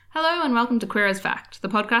Hello and welcome to Queer as Fact, the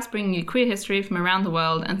podcast bringing you queer history from around the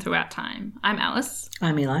world and throughout time. I'm Alice.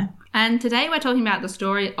 I'm Eli. And today we're talking about the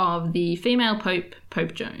story of the female Pope,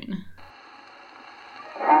 Pope Joan.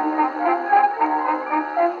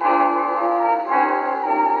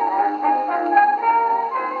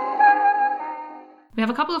 We have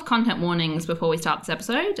a couple of content warnings before we start this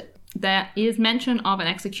episode. There is mention of an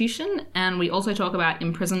execution, and we also talk about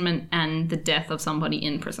imprisonment and the death of somebody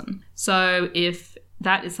in prison. So if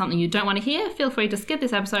that is something you don't want to hear, feel free to skip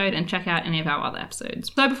this episode and check out any of our other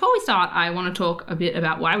episodes. So before we start, I want to talk a bit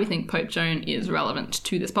about why we think Pope Joan is relevant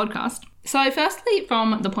to this podcast. So firstly,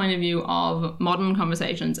 from the point of view of modern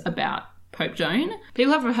conversations about Pope Joan,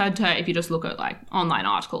 people have referred to her, if you just look at like online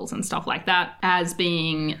articles and stuff like that, as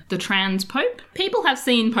being the trans pope. People have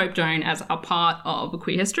seen Pope Joan as a part of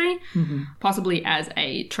queer history, possibly as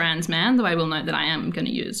a trans man, though I will note that I am going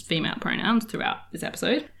to use female pronouns throughout this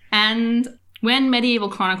episode. And when medieval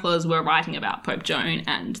chroniclers were writing about Pope Joan,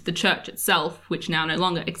 and the church itself, which now no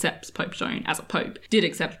longer accepts Pope Joan as a pope, did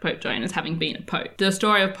accept Pope Joan as having been a pope, the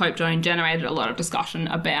story of Pope Joan generated a lot of discussion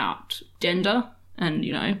about gender and,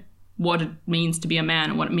 you know, what it means to be a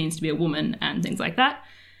man and what it means to be a woman and things like that.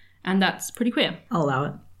 And that's pretty queer. I'll allow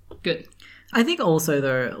it. Good. I think also,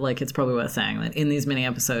 though, like, it's probably worth saying that in these mini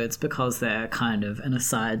episodes, because they're kind of an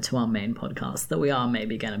aside to our main podcast, that we are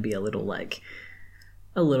maybe going to be a little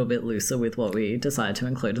bit looser with what we decide to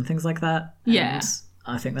include and things like that. Yeah. And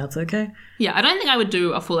I think that's okay. Yeah, I don't think I would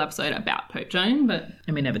do a full episode about Pope Joan, but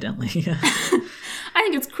I mean, evidently, yeah. I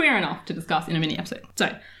think it's queer enough to discuss in a mini episode.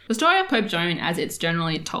 So, the story of Pope Joan, as it's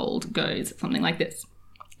generally told, goes something like this.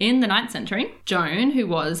 In the 9th century, Joan, who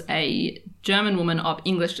was a German woman of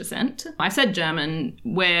English descent, I said German,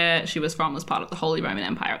 where she was from was part of the Holy Roman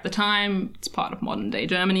Empire at the time. It's part of modern-day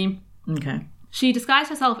Germany. Okay. She disguised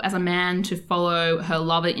herself as a man to follow her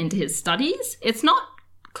lover into his studies. It's not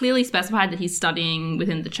clearly specified that he's studying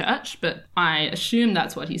within the church, but I assume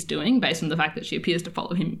that's what he's doing based on the fact that she appears to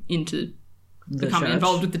follow him into becoming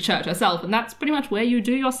involved with the church herself. And that's pretty much where you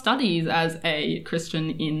do your studies as a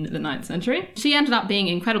Christian in the 9th century. She ended up being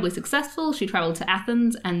incredibly successful. She travelled to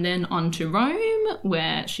Athens and then on to Rome,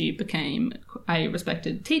 where she became a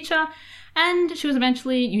respected teacher. And she was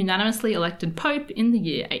eventually unanimously elected Pope in the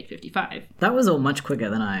year 855. That was all much quicker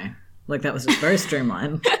than that was just very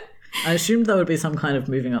streamlined. I assumed there would be some kind of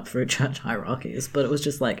moving up through church hierarchies, but it was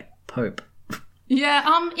just like Pope.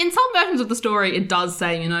 Yeah, in some versions of the story, it does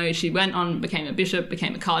say, you know, she went on, became a bishop,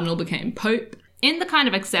 became a cardinal, became Pope. In the kind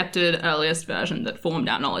of accepted earliest version that formed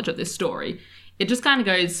our knowledge of this story, it just kind of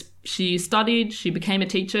goes, she studied, she became a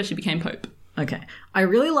teacher, she became Pope. Okay. I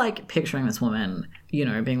really like picturing this woman, you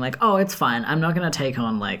know, being like, oh, it's fine. I'm not going to take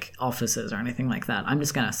on, like, offices or anything like that. I'm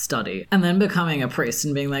just going to study. And then becoming a priest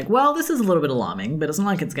and being like, well, this is a little bit alarming, but it's not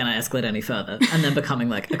like it's going to escalate any further. And then becoming,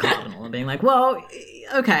 like, a cardinal and being like, well,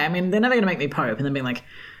 okay, I mean, they're never going to make me Pope. And then being like,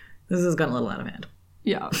 this has gotten a little out of hand.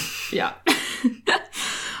 Yeah, yeah.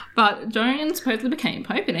 But Joan supposedly became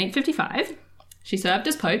Pope in 855. She served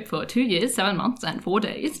as Pope for 2 years, 7 months, and 4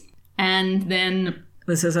 days. And then...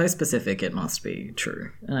 This is so specific, it must be true.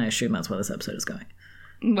 And I assume that's where this episode is going.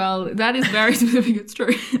 Well, that is very specific, it's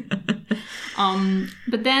true.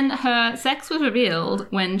 But then her sex was revealed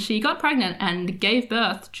when she got pregnant and gave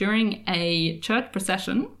birth during a church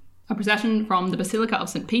procession, a procession from the Basilica of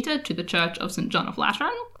St. Peter to the Church of St. John of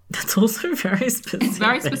Lateran. That's also very specific. It's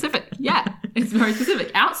very specific, yeah. It's very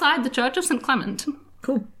specific. Outside the Church of St. Clement.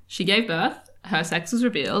 Cool. She gave birth, her sex was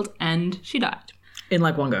revealed, and she died. In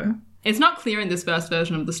like one go? It's not clear in this first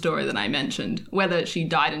version of the story that I mentioned whether she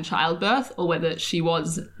died in childbirth or whether she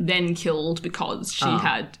was then killed because she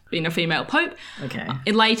had been a female pope. Okay.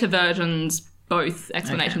 In later versions, both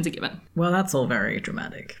explanations are given. Well, that's all very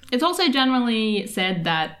dramatic. It's also generally said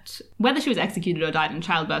that whether she was executed or died in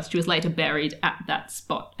childbirth, she was later buried at that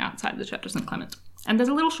spot outside the Church of St. Clement. And there's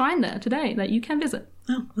a little shrine there today that you can visit.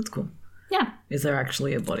 Oh, that's cool. Yeah. Is there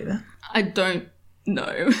actually a body there? I don't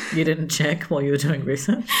know. You didn't check while you were doing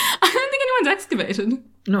research? I don't think anyone's excavated.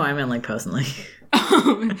 No, I meant like personally.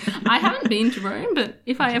 I haven't been to Rome, but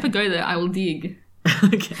if I ever go there, I will dig.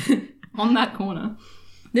 Okay. On that corner.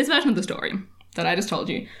 This version of the story that I just told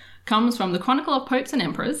you comes from the Chronicle of Popes and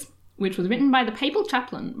Emperors, which was written by the papal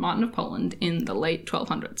chaplain Martin of Poland in the late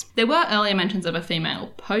 1200s. There were earlier mentions of a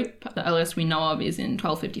female pope. The earliest we know of is in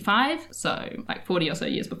 1255, so like 40 or so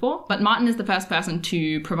years before. But Martin is the first person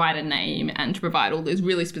to provide a name and to provide all those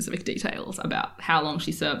really specific details about how long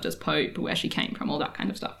she served as pope, where she came from, all that kind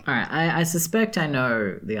of stuff. All right, I suspect I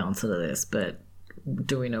know the answer to this, but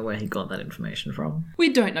Do we know where he got that information from? We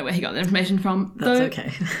don't know where he got that information from. That's though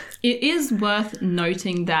okay. It is worth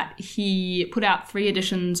noting that he put out 3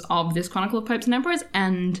 editions of this Chronicle of Popes and Emperors,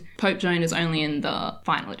 and Pope Joan is only in the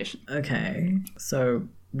final edition. Okay. So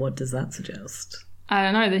what does that suggest? I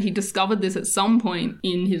don't know, that he discovered this at some point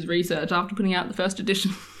in his research after putting out the first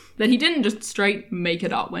edition. That he didn't just straight make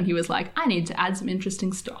it up when he was like, I need to add some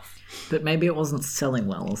interesting stuff. But maybe it wasn't selling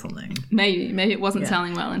well or something. Maybe it wasn't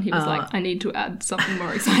selling well, and he was like, I need to add something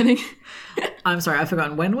more exciting. I'm sorry, I've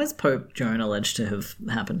forgotten. When was Pope Joan alleged to have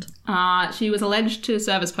happened? She was alleged to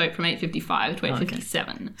serve as Pope from 855 to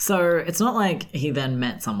 857. Okay. So it's not like he then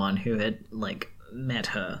met someone who had, like, met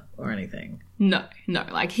her or anything. No.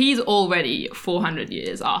 Like, he's already 400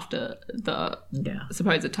 years after the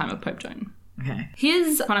supposed time of Pope Joan. Okay.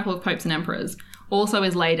 His Chronicle of Popes and Emperors also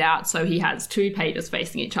is laid out so he has 2 pages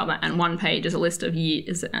facing each other, and 1 page is a list of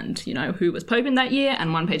years and, you know, who was Pope in that year,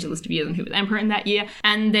 and 1 page is a list of years and who was Emperor in that year.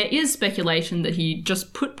 And there is speculation that he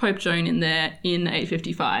just put Pope Joan in there in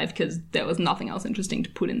 855 because there was nothing else interesting to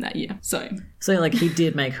put in that year. So, like, he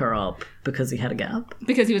did make her up because he had a gap?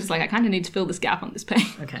 Because he was like, I kind of need to fill this gap on this page.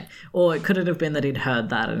 Okay. Or could it have been that he'd heard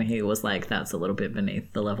that and he was like, that's a little bit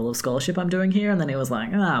beneath the level of scholarship I'm doing here, and then he was like,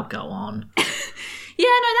 oh, go on. Yeah,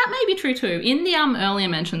 no, that may be true too. In the earlier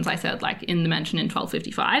mentions, I said, like in the mention in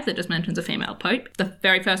 1255 that just mentions a female pope, the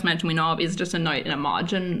very first mention we know of is just a note in a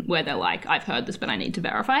margin where they're like, I've heard this, but I need to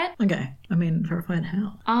verify it. Okay. I mean, verify it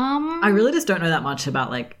how? I really just don't know that much about,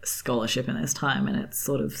 like, scholarship in this time and its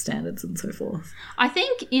sort of standards and so forth. I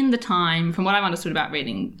think in the time, from what I've understood about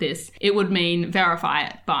reading this, it would mean verify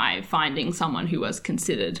it by finding someone who was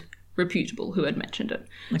considered reputable who had mentioned it.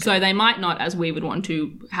 Okay. So they might not, as we would want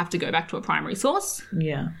to, have to go back to a primary source.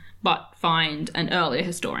 Yeah. But find an earlier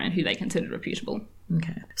historian who they considered reputable.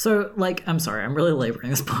 Okay. So, like, I'm sorry, I'm really labouring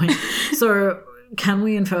this point. So, can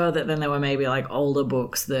we infer that then there were maybe, like, older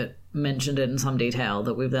books that mentioned it in some detail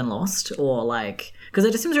that we've then lost? Or, like, because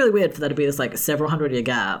it just seems really weird for there to be this, like, several hundred-year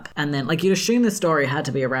gap. And then, like, you'd assume this story had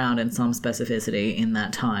to be around in some specificity in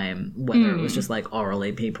that time, whether it was just, like,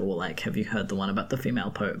 orally people were like, have you heard the one about the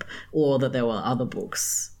female pope? Or that there were other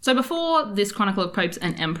books. So before this Chronicle of Popes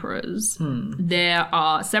and Emperors, there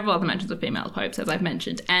are several other mentions of female popes, as I've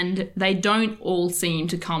mentioned, and they don't all seem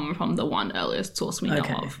to come from the one earliest source we know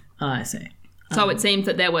of. Oh, I see. So it seems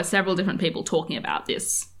that there were several different people talking about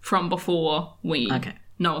this from before we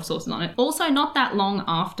know of sources on it. Also, not that long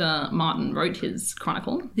after Martin wrote his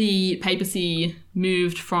chronicle, the papacy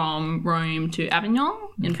moved from Rome to Avignon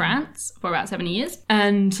in France for about 70 years.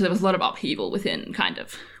 And there was a lot of upheaval within kind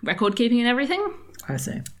of record keeping and everything. I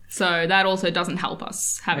see. So that also doesn't help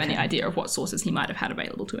us have any idea of what sources he might have had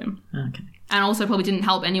available to him. Okay. And also probably didn't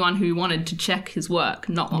help anyone who wanted to check his work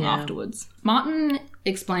not long afterwards. Martin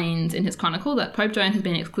explains in his chronicle that Pope Joan has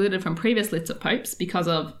been excluded from previous lists of popes because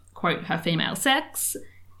of, quote, her female sex,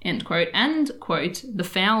 end quote, and, quote, the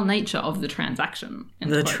foul nature of the transaction.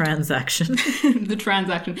 End quote. Transaction? The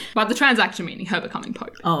transaction. But the transaction meaning her becoming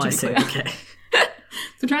pope. Oh, I see. Clear. Okay.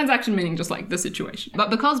 The transaction meaning just like the situation.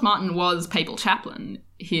 But because Martin was papal chaplain,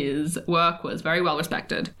 his work was very well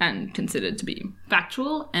respected and considered to be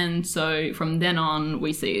factual. And so from then on,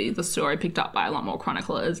 we see the story picked up by a lot more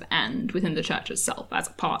chroniclers and within the church itself as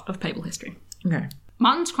a part of papal history. Okay.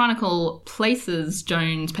 Martin's chronicle places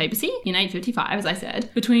Joan's papacy in 855, as I said,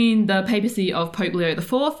 between the papacy of Pope Leo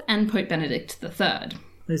IV and Pope Benedict III.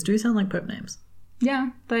 Those do sound like pope names. Yeah,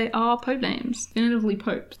 they are pope names. Definitively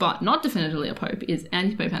popes. But not definitively a pope is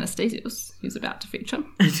Antipope Anastasius, who's about to feature.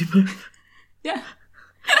 Antipope? Yeah.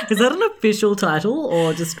 Is that an official title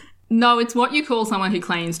or just... No, it's what you call someone who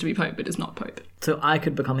claims to be pope but is not pope. So I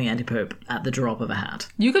could become the antipope at the drop of a hat?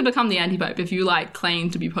 You could become the antipope if you, like,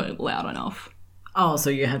 claim to be pope loud enough. Oh,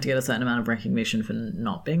 so you have to get a certain amount of recognition for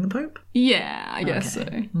not being the Pope? Yeah, I guess so.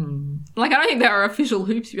 Like, I don't think there are official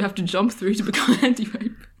hoops you have to jump through to become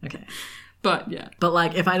anti-Pope. Okay. But, yeah. But,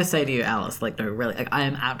 like, if I just say to you, Alice, like, no, really, like, I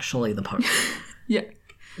am actually the Pope. Yeah.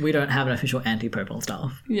 We don't have an official anti-Pope on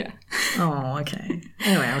staff. Yeah. Oh, okay.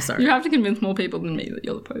 Anyway, I'm sorry. You have to convince more people than me that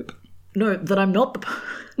you're the Pope. No, that I'm not the Pope.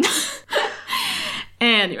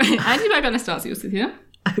 Anyway, Antipope Anastasius is here.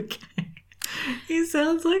 Okay. He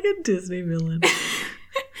sounds like a Disney villain.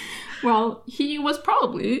 Well, he was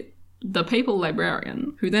probably the papal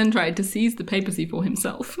librarian who then tried to seize the papacy for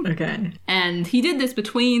himself. Okay. And he did this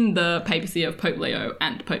between the papacy of Pope Leo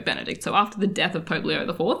and Pope Benedict. So after the death of Pope Leo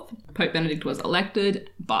IV, Pope Benedict was elected,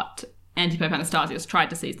 but Antipope Anastasius tried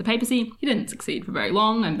to seize the papacy. He didn't succeed for very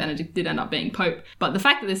long, and Benedict did end up being pope. But the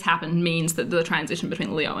fact that this happened means that the transition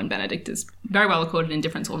between Leo and Benedict is very well recorded in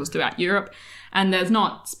different sources throughout Europe, and there's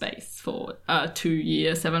not space for a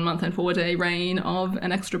 2-year, 7-month and 4-day reign of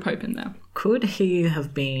an extra pope in there. Could he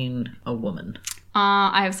have been a woman?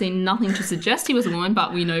 I have seen nothing to suggest he was a woman,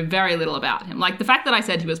 but we know very little about him. Like, the fact that I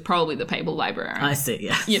said he was probably the papal librarian. I see,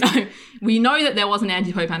 yes. You know, we know that there was an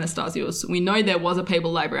anti-pope Anastasius. We know there was a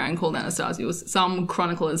papal librarian called Anastasius. Some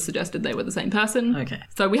chroniclers suggested they were the same person. Okay.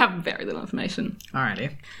 So we have very little information.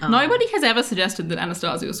 Alrighty. Nobody has ever suggested that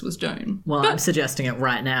Anastasius was Joan. Well, I'm suggesting it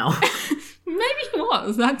right now. Maybe he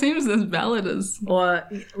was. That seems as valid as... Or,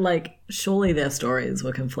 like, surely their stories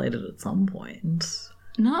were conflated at some point.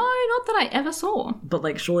 No, not that I ever saw. But,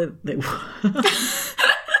 like, surely they were.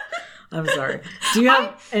 I'm sorry. Do you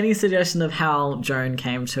have any suggestion of how Joan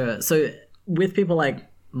came to it? So, with people like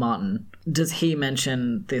Martin, does he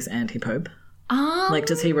mention this anti-pope? Like,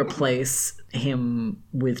 does he replace him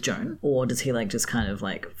with Joan? Or does he, like, just kind of,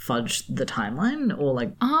 like, fudge the timeline? Or,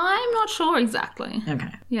 like... I'm not sure exactly.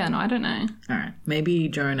 Okay. Yeah, no, I don't know. All right. Maybe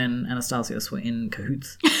Joan and Anastasius were in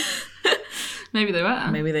cahoots. Maybe they were.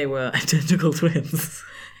 Maybe they were identical twins.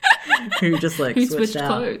 Who just, like, Who switched out.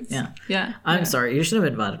 clothes. Yeah. I'm sorry. You should have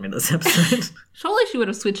invited me to this episode. Surely she would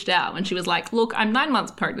have switched out when she was like, look, I'm 9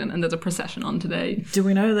 months pregnant and there's a procession on today. Do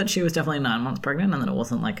we know that she was definitely 9 months pregnant and that it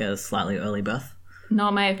wasn't, like, a slightly early birth? No,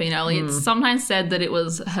 it may have been early. It's sometimes said that it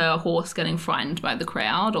was her horse getting frightened by the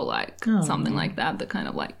crowd or, like, something like that kind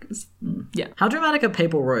of, like, yeah. How dramatic are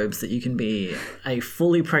papal robes that you can be a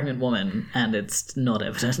fully pregnant woman and it's not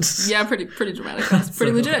evident? Yeah, pretty dramatic. That's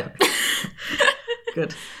pretty legit.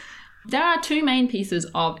 Good. There are 2 main pieces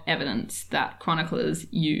of evidence that chroniclers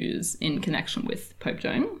use in connection with Pope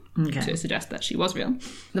Joan to suggest that she was real.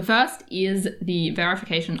 The first is the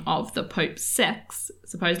verification of the Pope's sex,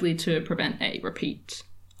 supposedly to prevent a repeat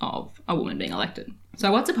of a woman being elected.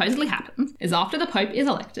 So what supposedly happens is after the Pope is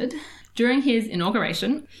elected, during his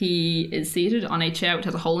inauguration, he is seated on a chair which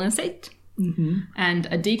has a hole in a seat. Mm-hmm. And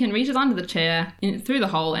a deacon reaches under the chair through the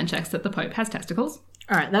hole and checks that the Pope has testicles.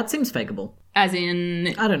 All right, that seems fakeable. As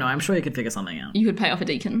in... I don't know, I'm sure you could figure something out. You could pay off a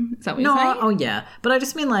deacon? Is that what you're saying? Oh, yeah. But I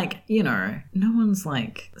just mean, like, you know, no one's,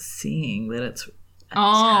 like, seeing that it's attached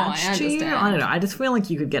I understand. to you. I don't know. I just feel like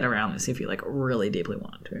you could get around this if you, like, really deeply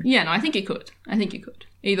wanted to. Yeah, no, I think you could.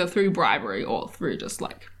 Either through bribery or through just,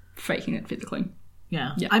 like, faking it physically.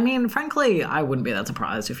 Yeah. I mean, frankly, I wouldn't be that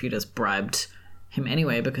surprised if you just bribed him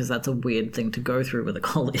anyway, because that's a weird thing to go through with a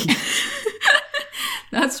colleague.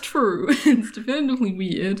 That's true. It's definitively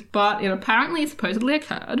weird. But it apparently supposedly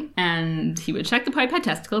occurred, and he would check the Pope had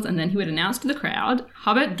testicles, and then he would announce to the crowd,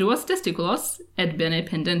 habet duos testiculos et bene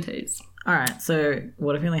pendentes. All right, so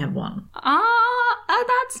what if he only had one?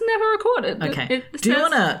 That's never recorded. Okay. Do you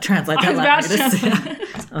want to translate that? I was about to translate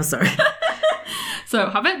it. Oh, sorry. So,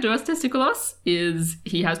 habet duos testiculos is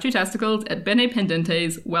he has 2 testicles et bene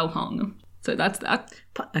pendentes well hung. So that's that.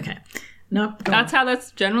 Okay. No, that's how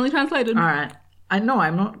that's generally translated. All right. No,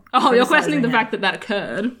 I'm not. Oh, you're questioning the fact that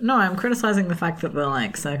occurred. No, I'm criticizing the fact that the,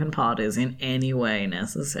 like, second part is in any way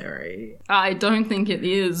necessary. I don't think it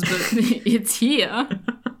is, but it's here.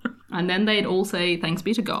 And then they'd all say, thanks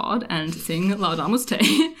be to God, and sing Laudamus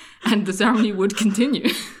Te, and the ceremony would continue.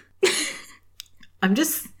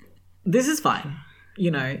 This is fine.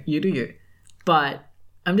 You know, you do you. But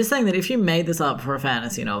I'm just saying that if you made this up for a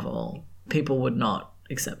fantasy novel, people would not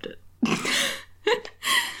accept it.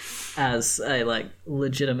 As a, like,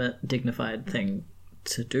 legitimate, dignified thing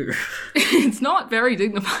to do. It's not very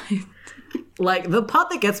dignified. Like, the part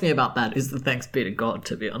that gets me about that is the thanks be to God,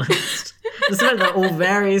 to be honest. Just that they're all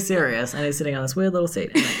very serious, and he's sitting on this weird little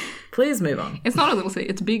seat. Anyway, please move on. It's not a little seat.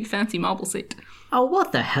 It's a big, fancy marble seat. Oh,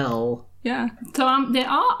 what the hell? Yeah. So there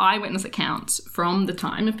are eyewitness accounts from the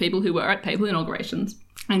time of people who were at papal inaugurations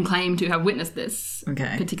and claim to have witnessed this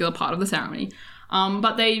particular part of the ceremony.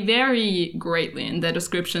 But they vary greatly in their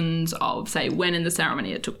descriptions of, say, when in the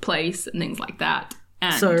ceremony it took place and things like that.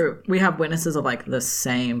 And so we have witnesses of, like, the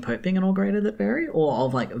same Pope being inaugurated that vary, or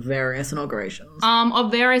of, like, various inaugurations? Of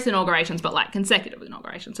various inaugurations, but, like, consecutive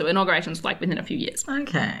inaugurations. So inaugurations, like, within a few years.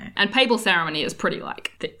 Okay. And papal ceremony is pretty,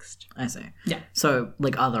 like, fixed. I see. Yeah. So,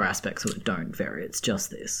 like, other aspects of it don't vary. It's just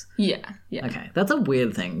this. Yeah. Okay. That's a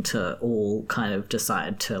weird thing to all kind of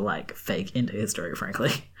decide to, like, fake into history,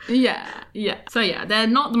 frankly. Yeah. So, yeah, they're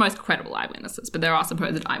not the most credible eyewitnesses, but there are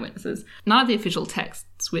supposed eyewitnesses. None of the official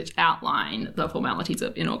texts which outline the formalities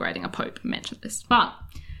of inaugurating a pope mention this. But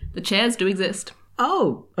the chairs do exist.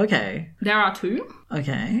 Oh, okay. There are 2.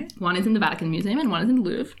 Okay. One is in the Vatican Museum and one is in the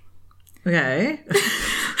Louvre. Okay.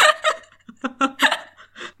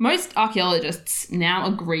 Most archaeologists now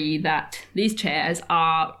agree that these chairs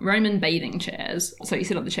are Roman bathing chairs. So you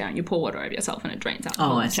sit on the chair and you pour water over yourself and it drains out the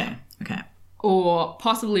whole I see. chair. Okay. Or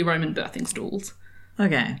possibly Roman birthing stools,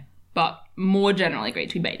 Okay. but more generally agreed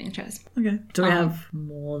to be bathing chairs. Okay. Do we have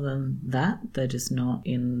more than that? They're just not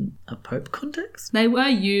in a pope context? They were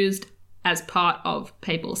used as part of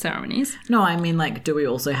papal ceremonies. No, I mean, like, do we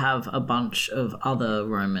also have a bunch of other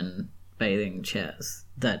Roman bathing chairs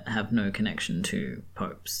that have no connection to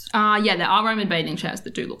popes? Yeah, there are Roman bathing chairs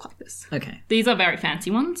that do look like this. Okay. These are very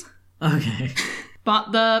fancy ones. Okay.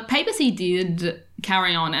 But the papacy did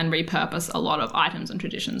carry on and repurpose a lot of items and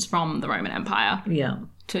traditions from the Roman Empire Yeah.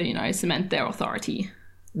 to, cement their authority.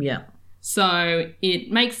 Yeah. So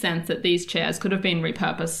it makes sense that these chairs could have been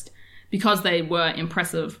repurposed because they were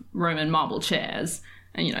impressive Roman marble chairs.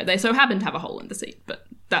 And, they so happen to have a hole in the seat, but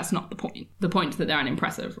that's not the point. The point is that they're an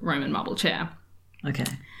impressive Roman marble chair. Okay.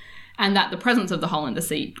 And that the presence of the hole in the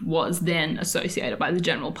seat was then associated by the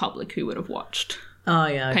general public who would have watched Oh,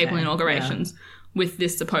 yeah. Okay. papal inaugurations with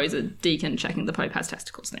this supposed deacon checking the Pope has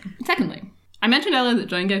testicles thing. Secondly, I mentioned earlier that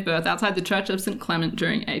Joan gave birth outside the Church of St. Clement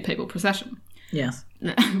during a papal procession. Yeah.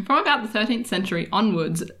 Yes. From about the 13th century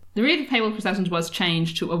onwards, the route of papal processions was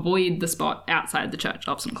changed to avoid the spot outside the Church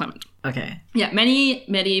of St. Clement. Okay. Yeah, many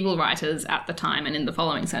medieval writers at the time and in the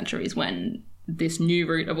following centuries when this new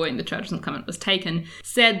route avoiding the Church of St. Clement was taken,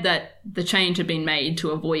 said that the change had been made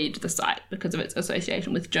to avoid the site because of its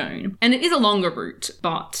association with Joan. And it is a longer route,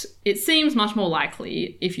 but it seems much more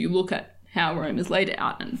likely if you look at how Rome is laid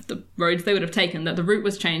out and the roads they would have taken, that the route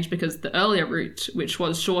was changed because the earlier route, which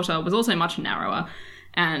was shorter, was also much narrower,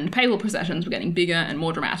 and papal processions were getting bigger and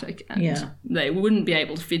more dramatic, and they wouldn't be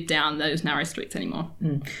able to fit down those narrow streets anymore.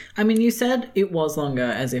 I mean, you said it was longer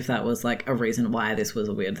as if that was, like, a reason why this was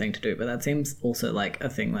a weird thing to do, but that seems also, like, a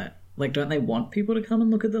thing that, like, don't they want people to come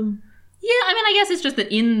and look at them? Yeah, I mean, I guess it's just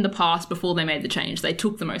that in the past, before they made the change, they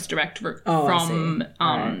took the most direct route from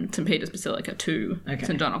St. Peter's Basilica to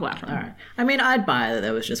St. John of Lateran. All right. I mean, I'd buy that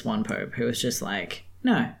there was just one pope who was just like,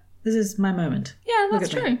 no, this is my moment. Yeah, that's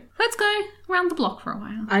true. Let's go around the block for a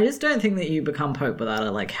while. I just don't think that you become pope without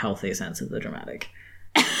a, like, healthy sense of the dramatic.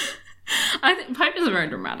 I think Pope is a very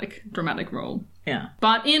dramatic role. Yeah.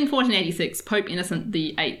 But in 1486, Pope Innocent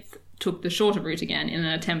VIII took the shorter route again in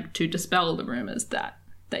an attempt to dispel the rumours that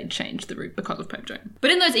they'd changed the route because of Pope Joan.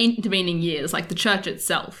 But in those intervening years, like, the church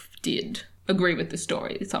itself did agree with the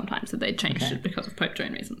story sometimes that they'd changed it because of Pope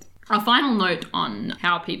Joan reasons. A final note on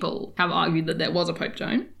how people have argued that there was a Pope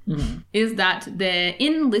Joan is that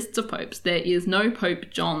in lists of popes, there is no Pope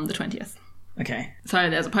John the 20th. Okay. So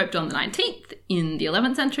there's a Pope John the 19th in the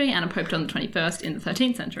 11th century and a Pope John the 21st in the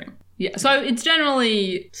 13th century. Yeah, so it's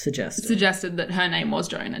generally suggested that her name was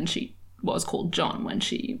Joan and she was called John when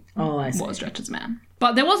she was Richard's man.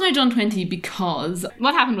 But there was no John 20 because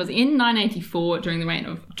what happened was in 984, during the reign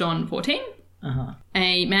of John 14,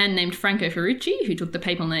 a man named Franco Ferrucci, who took the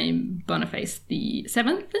papal name Boniface VII,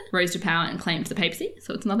 rose to power and claimed the papacy.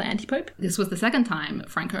 So it's another anti-pope. This was the second time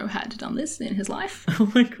Franco had done this in his life.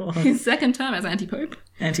 Oh my god. His second term as anti-pope.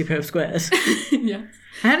 Anti-pope squared. Yeah.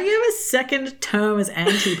 How do you have a second term as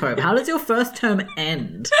anti-pope? How does your first term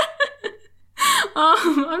end?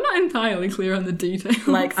 I'm not entirely clear on the details.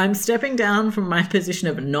 Like, I'm stepping down from my position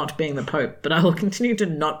of not being the Pope, but I will continue to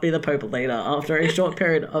not be the Pope later after a short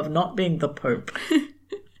period of not being the Pope.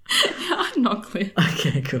 I'm not clear.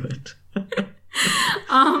 Okay, good.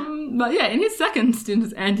 But yeah, in his second stint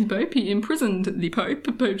as anti-pope, he imprisoned the Pope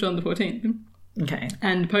John XIV. Okay.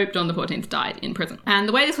 And Pope John XIV died in prison. And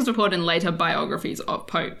the way this was reported in later biographies of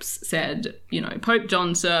popes said, Pope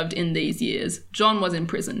John served in these years, John was in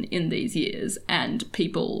prison in these years, and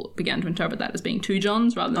people began to interpret that as being two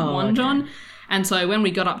Johns rather than one John. And so when we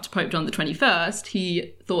got up to Pope John the 21st,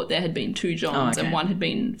 he thought there had been two Johns and one had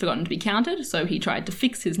been forgotten to be counted, so he tried to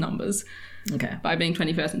fix his numbers by being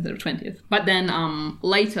 21st instead of 20th. But then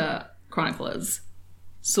later chroniclers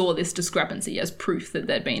saw this discrepancy as proof that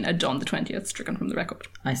there'd been a John the 20th stricken from the record.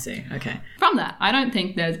 I see, okay. From that, I don't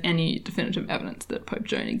think there's any definitive evidence that Pope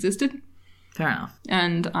Joan existed. Fair enough.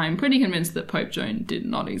 And I'm pretty convinced that Pope Joan did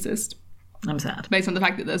not exist. I'm sad. Based on the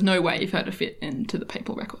fact that there's no way for her to fit into the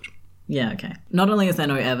papal record. Yeah, okay. Not only is there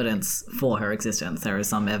no evidence for her existence, there is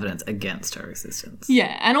some evidence against her existence.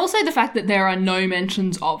 Yeah, and also the fact that there are no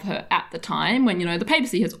mentions of her at the time when, the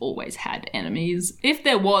papacy has always had enemies. If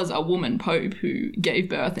there was a woman pope who gave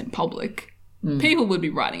birth in public, people would be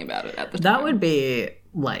writing about it at the time. That would be,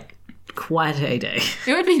 quite a day.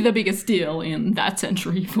 It would be the biggest deal in that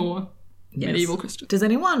century for medieval Christians. Does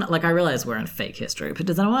anyone, I realize we're in fake history, but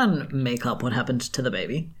does anyone make up what happened to the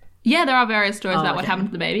baby? Yeah, there are various stories about what okay. happened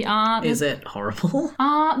to the baby. Is it horrible?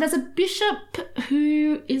 There's a bishop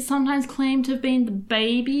who is sometimes claimed to have been the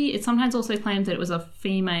baby. It's sometimes also claimed that it was a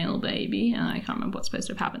female baby, and I can't remember what's supposed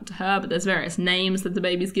to have happened to her, but there's various names that the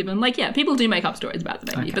baby's given. Like, yeah, people do make up stories about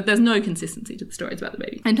the baby, but there's no consistency to the stories about the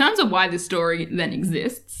baby. In terms of why this story then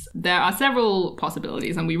exists, there are several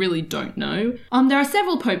possibilities, and we really don't know. There are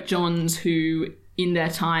several Pope Johns who, in their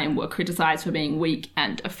time, were criticised for being weak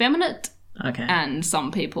and effeminate. Okay. And some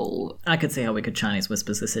people... I could see how we could Chinese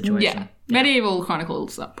whispers this situation. Yeah. Medieval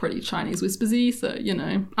chronicles are pretty Chinese whispersy, so, you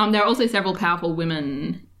know. There are also several powerful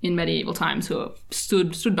women in medieval times who have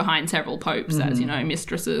stood behind several popes as, you know,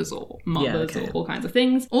 mistresses or mothers or all kinds of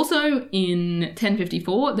things. Also, in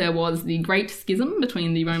 1054, there was the Great Schism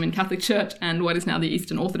between the Roman Catholic Church and what is now the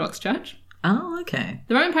Eastern Orthodox Church. Oh, okay.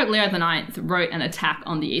 The Roman Pope Leo IX wrote an attack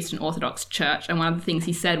on the Eastern Orthodox Church, and one of the things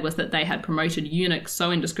he said was that they had promoted eunuchs so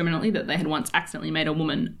indiscriminately that they had once accidentally made a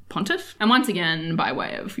woman pontiff. And once again, by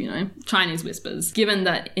way of, you know, Chinese whispers, given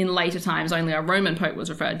that in later times only a Roman Pope was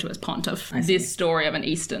referred to as pontiff, this story of an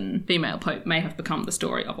Eastern female Pope may have become the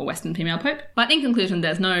story of a Western female Pope. But in conclusion,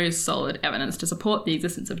 there's no solid evidence to support the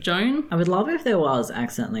existence of Joan. I would love if there was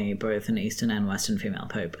accidentally both an Eastern and Western female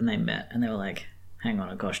Pope, and they met, and they were like, hang on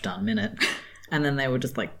a gosh darn minute. And then they were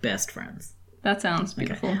just like best friends. That sounds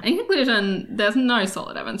beautiful. Okay. In conclusion, there's no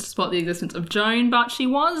solid evidence to support the existence of Joan, but she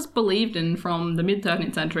was believed in from the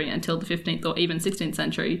mid-13th century until the 15th or even 16th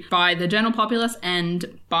century by the general populace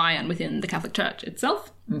and by and within the Catholic Church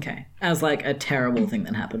itself. Okay. As like a terrible thing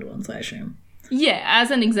that happened once, I assume. Yeah,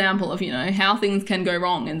 as an example of, you know, how things can go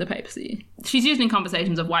wrong in the papacy. She's used in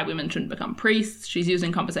conversations of why women shouldn't become priests. She's used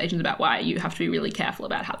in conversations about why you have to be really careful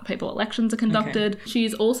about how the papal elections are conducted. Okay.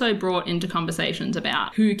 She's also brought into conversations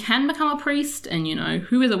about who can become a priest and, you know,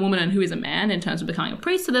 who is a woman and who is a man in terms of becoming a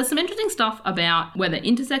priest. So there's some interesting stuff about whether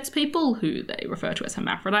intersex people, who they refer to as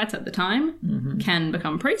hermaphrodites at the time, can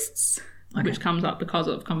become priests. Okay. Which comes up because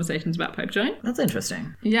of conversations about Pope Joan. That's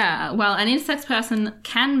interesting. Yeah, well, an intersex person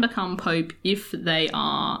can become Pope if they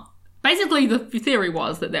are... Basically, the theory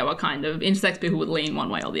was that there were kind of intersex people who would lean one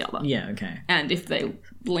way or the other. Yeah, okay. And if they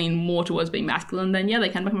lean more towards being masculine, then yeah, they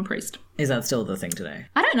can become a priest. Is that still the thing today?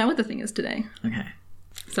 I don't know what the thing is today. Okay.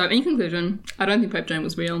 So, in conclusion, I don't think Pope Joan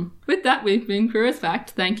was real. With that, we've been Queer as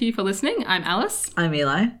Fact. Thank you for listening. I'm Alice. I'm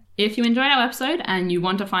Eli. If you enjoyed our episode and you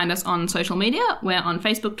want to find us on social media, we're on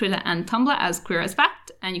Facebook, Twitter, and Tumblr as Queer as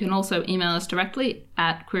Fact, and you can also email us directly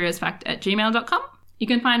at queerasfact@gmail.com. You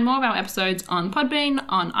can find more of our episodes on Podbean,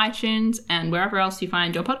 on iTunes, and wherever else you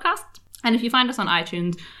find your podcasts. And if you find us on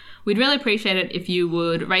iTunes, we'd really appreciate it if you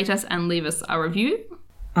would rate us and leave us a review.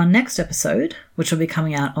 Our next episode, which will be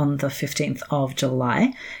coming out on the 15th of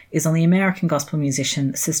July, is on the American gospel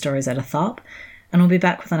musician Sister Rosetta Tharpe. And we'll be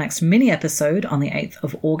back with the next mini episode on the 8th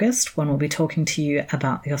of August, when we'll be talking to you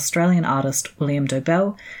about the Australian artist William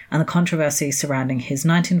Dobell and the controversy surrounding his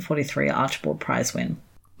 1943 Archibald Prize win.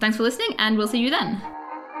 Thanks for listening, and we'll see you then.